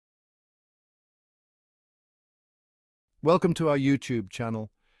Welcome to our YouTube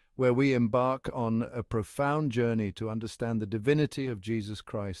channel, where we embark on a profound journey to understand the divinity of Jesus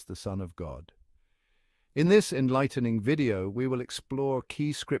Christ, the Son of God. In this enlightening video, we will explore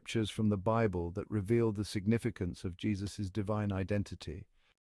key scriptures from the Bible that reveal the significance of Jesus' divine identity.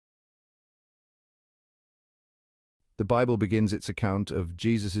 The Bible begins its account of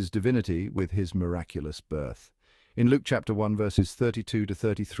Jesus' divinity with his miraculous birth. In Luke chapter 1, verses 32 to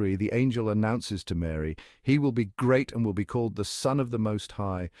 33, the angel announces to Mary, "He will be great and will be called the Son of the Most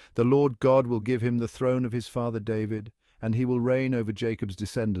High. The Lord God will give him the throne of his father David, and he will reign over Jacob's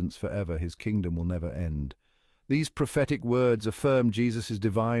descendants forever. His kingdom will never end." These prophetic words affirm Jesus'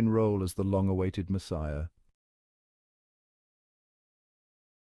 divine role as the long-awaited Messiah.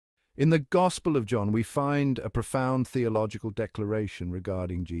 In the Gospel of John, we find a profound theological declaration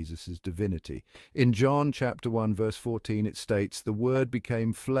regarding Jesus' divinity. In John chapter 1, verse 14, it states, "The Word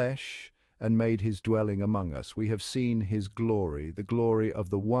became flesh and made his dwelling among us. We have seen his glory, the glory of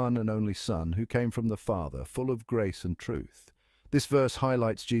the one and only Son, who came from the Father, full of grace and truth." This verse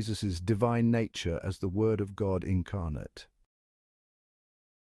highlights Jesus' divine nature as the Word of God incarnate.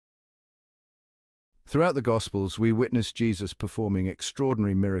 Throughout the Gospels, we witness Jesus performing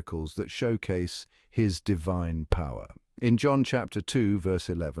extraordinary miracles that showcase his divine power. In John chapter 2, verse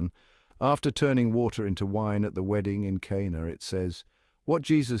 11, after turning water into wine at the wedding in Cana, it says, "What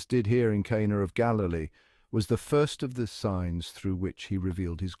Jesus did here in Cana of Galilee was the first of the signs through which he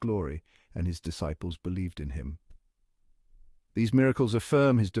revealed his glory, and his disciples believed in him." These miracles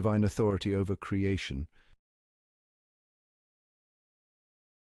affirm his divine authority over creation.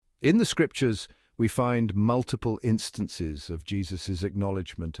 In the Scriptures, we find multiple instances of Jesus'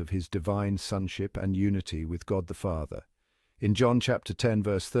 acknowledgement of his divine sonship and unity with God the Father. In John chapter 10,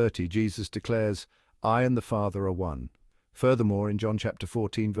 verse 30, Jesus declares, "I and the Father are one." Furthermore, in John chapter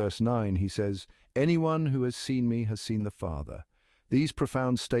 14, verse 9, he says, "Anyone who has seen me has seen the Father." These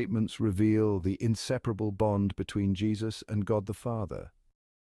profound statements reveal the inseparable bond between Jesus and God the Father.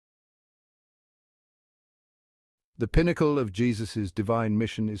 The pinnacle of Jesus' divine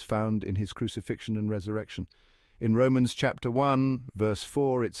mission is found in his crucifixion and resurrection. In Romans chapter 1, verse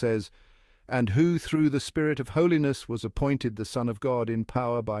 4, it says, "And who through the Spirit of holiness was appointed the Son of God in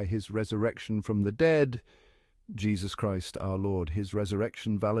power by his resurrection from the dead, Jesus Christ our Lord." His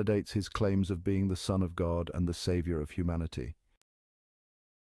resurrection validates his claims of being the Son of God and the Savior of humanity.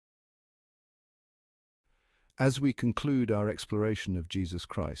 As we conclude our exploration of Jesus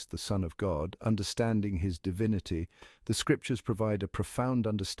Christ, the Son of God, understanding his divinity, the Scriptures provide a profound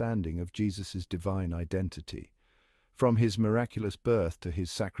understanding of Jesus' divine identity. From his miraculous birth to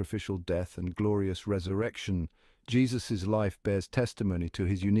his sacrificial death and glorious resurrection, Jesus' life bears testimony to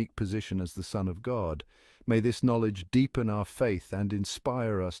his unique position as the Son of God. May this knowledge deepen our faith and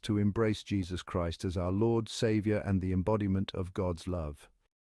inspire us to embrace Jesus Christ as our Lord, Savior, and the embodiment of God's love.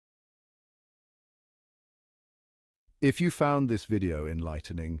 If you found this video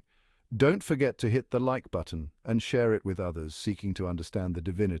enlightening, don't forget to hit the like button and share it with others seeking to understand the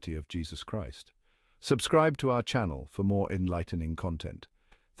divinity of Jesus Christ. Subscribe to our channel for more enlightening content.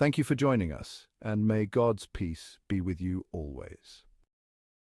 Thank you for joining us, and may God's peace be with you always.